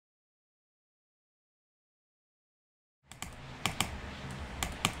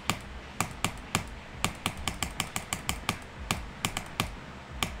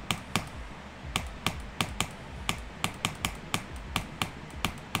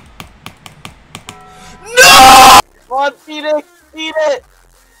Eat it! Eat it!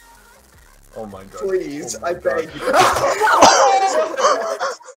 Oh my god. Please, Oh my I god. beg you.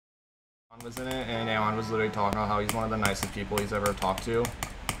 Was in it, and Alan was literally talking about how he's one of the nicest people he's ever talked to.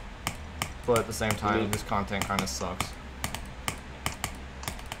 But at the same time, his content kind of sucks.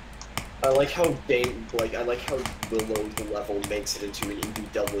 I like how below the level makes it into an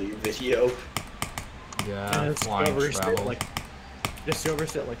EBW video. Yeah, flying travel.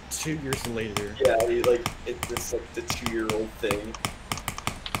 Discovers it like 2 years later. Yeah, it's like the 2-year-old thing.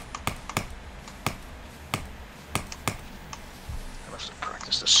 I must have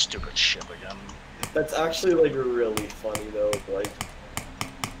practiced this stupid shit again. That's actually like really funny though, like.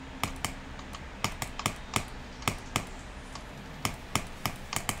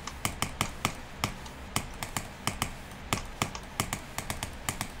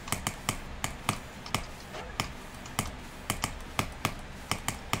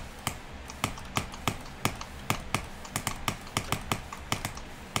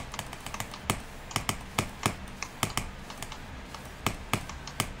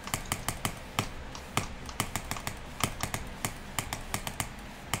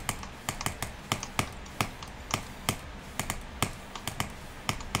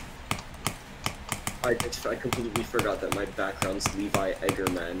 I completely forgot that my background's Levi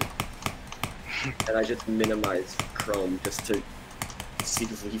Eggerman. And I just minimized Chrome just to see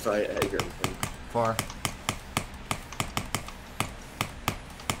Levi Eggerman. Far.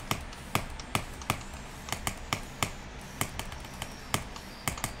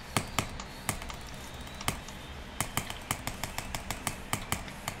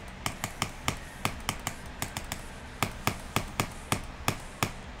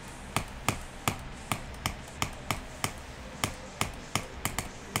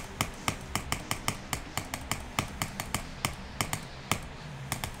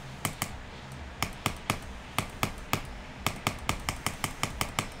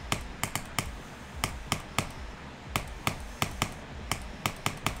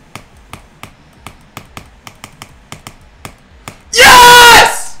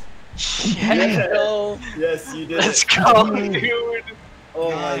 Let's go. Yes, you did. Let's go, dude. Oh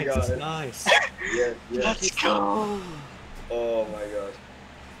nice, my god. Nice. Yeah, yeah. Let's go. Oh my god.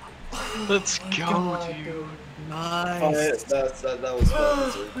 Let's go, dude. Nice. That was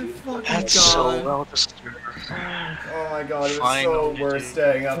well dude. That's so well deserved. Oh my god, it was Finally, so worth dude.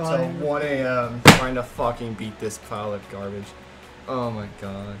 staying up till Finally. 1 AM trying to fucking beat this pile of garbage. Oh my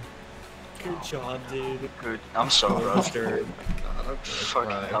god. Good job, dude. Good. I'm so rough. Oh my god, I'm gonna Fucking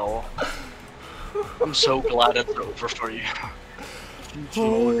cry. hell. I'm so glad it's over for you.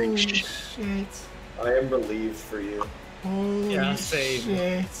 Holy shit. shit. I am relieved for you. Holy Yeah, same.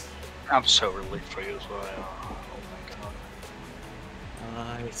 shit. I'm so relieved for you as well. Oh my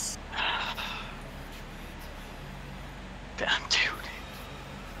god. Nice. Damn, dude.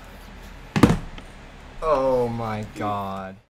 Oh my god.